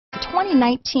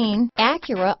2019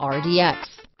 Acura RDX.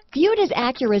 Viewed as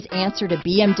Acura's answer to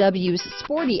BMW's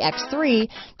sporty X3,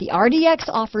 the RDX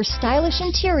offers stylish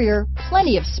interior,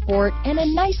 plenty of sport, and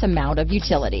a nice amount of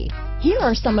utility. Here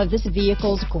are some of this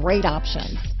vehicle's great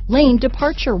options: lane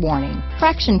departure warning,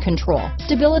 traction control,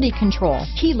 stability control,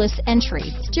 keyless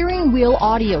entry, steering wheel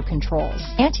audio controls,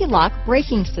 anti-lock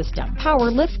braking system, power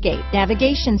liftgate,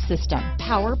 navigation system,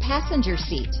 power passenger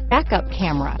seat, backup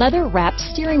camera, leather-wrapped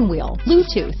steering wheel,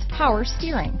 Bluetooth, power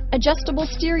steering, adjustable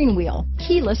steering wheel,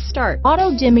 keyless start,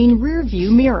 auto-dimming rear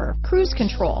view mirror, cruise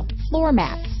control, floor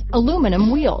mats,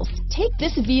 aluminum wheels. Take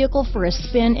this vehicle for a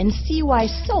spin and see why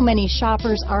so many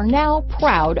shoppers are now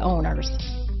proud owners.